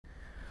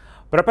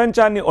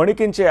ప్రపంచాన్ని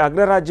వణికించే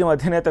అగ్రరాజ్యం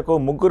అధినేతకు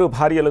ముగ్గురు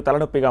భార్యలు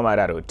తలనొప్పిగా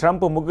మారారు.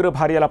 ట్రంప్ ముగ్గురు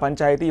భార్యల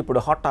పంచాయతీ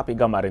ఇప్పుడు హాట్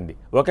టాపిక్గా మారింది.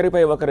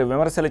 ఒకరిపై ఒకరు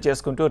విమర్శలు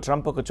చేసుకుంటూ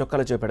ట్రంప్కు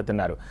చుక్కలు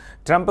చూపెడుతున్నారు.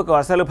 ట్రంప్కు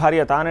అసలు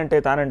భార్య తానంటే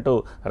తానంటూ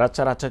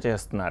రచ్చరచ్చ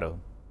చేస్తున్నారు.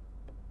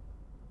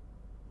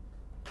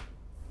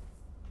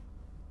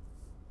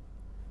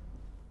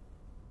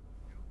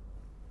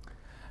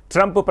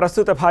 ట్రంప్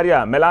ప్రస్తుత భార్య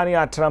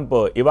మెలానియా ట్రంప్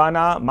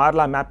ఇవానా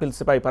మార్లా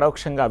మ్యాపిల్స్పై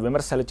పరోక్షంగా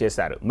విమర్శలు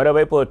చేశారు.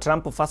 మరోవైపు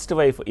ట్రంప్ ఫస్ట్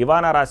వైఫ్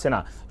ఇవానా రాసిన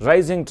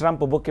రైజింగ్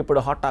ట్రంప్ బుక్ ఇప్పుడు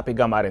హాట్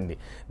టాపిక్గా మారింది.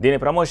 దీని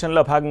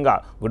ప్రమోషన్లో భాగంగా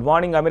గుడ్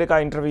మార్నింగ్ అమెరికా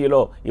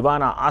ఇంటర్వ్యూలో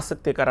ఇవానా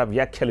ఆసక్తికర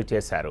వ్యాఖ్యలు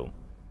చేశారు.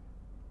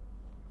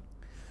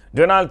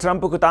 డొనాల్డ్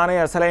ట్రంప్కు తానే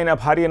అసలైన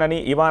భార్యనని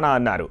ఇవానా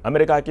అన్నారు.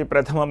 అమెరికాకి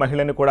ప్రథమ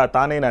మహిళను కూడా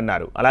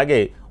తానేనన్నారు. అలాగే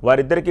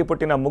వారిద్దరికీ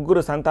పుట్టిన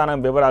ముగ్గురు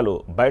సంతానం వివరాలు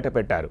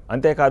బయటపెట్టారు.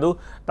 అంతేకాదు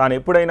తాను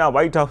ఎప్పుడైనా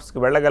వైట్ హౌస్కి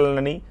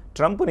వెళ్లగలనని,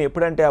 ట్రంప్ను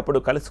ఎప్పుడంటే అప్పుడు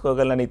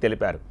కలుసుకోగలనని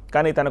తెలిపారు.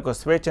 కానీ తనకు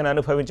స్వేచ్ఛను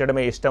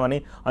అనుభవించడమే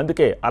ఇష్టమని,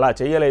 అందుకే అలా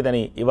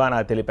చేయలేదని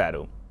ఇవానా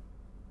తెలిపారు.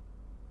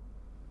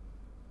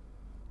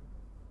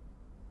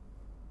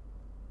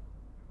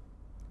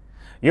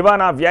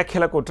 ఇవానా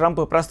వ్యాఖ్యలకు ట్రంప్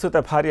ప్రస్తుత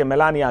భార్య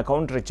మెలానియా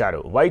కౌంటర్ ఇచ్చారు.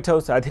 వైట్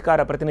హౌస్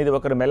అధికార ప్రతినిధి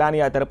ఒకరు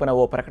మెలానియా తరపున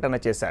ఓ ప్రకటన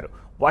చేశారు.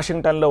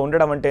 వాషింగ్టన్లో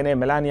ఉండడం అంటేనే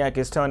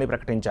మెలానియాకి ఇష్టమని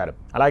ప్రకటించారు.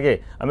 అలాగే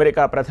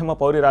అమెరికా ప్రథమ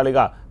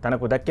పౌరురాలిగా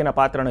తనకు దక్కిన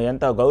పాత్రను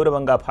ఎంతో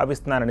గౌరవంగా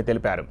భావిస్తున్నారని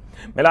తెలిపారు.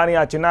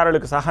 మెలానియా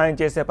చిన్నారులకు సహాయం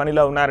చేసే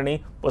పనిలో ఉన్నారని,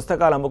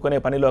 పుస్తకాలు అమ్ముకునే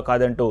పనిలో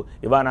కాదంటూ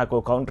ఇవానాకు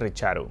కౌంటర్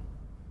ఇచ్చారు.